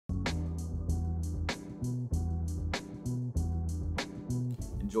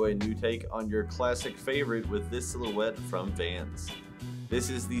enjoy a new take on your classic favorite with this silhouette from Vans. This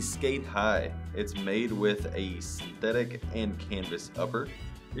is the SK8-Hi. It's made with a synthetic and canvas upper.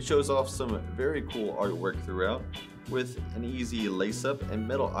 It shows off some very cool artwork throughout with an easy lace-up and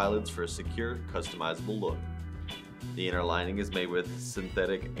metal eyelets for a secure, customizable look. The inner lining is made with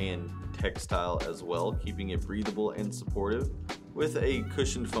synthetic and textile as well, keeping it breathable and supportive with a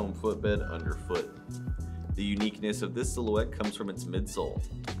cushioned foam footbed underfoot. The uniqueness of this silhouette comes from its midsole.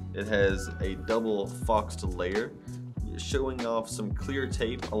 It has a double foxed layer, showing off some clear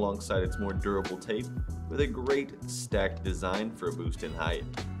tape alongside its more durable tape with a great stacked design for a boost in height.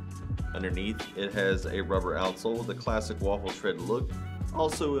 Underneath, it has a rubber outsole with a classic waffle tread look,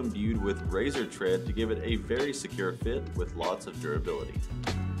 also imbued with razor tread to give it a very secure fit with lots of durability.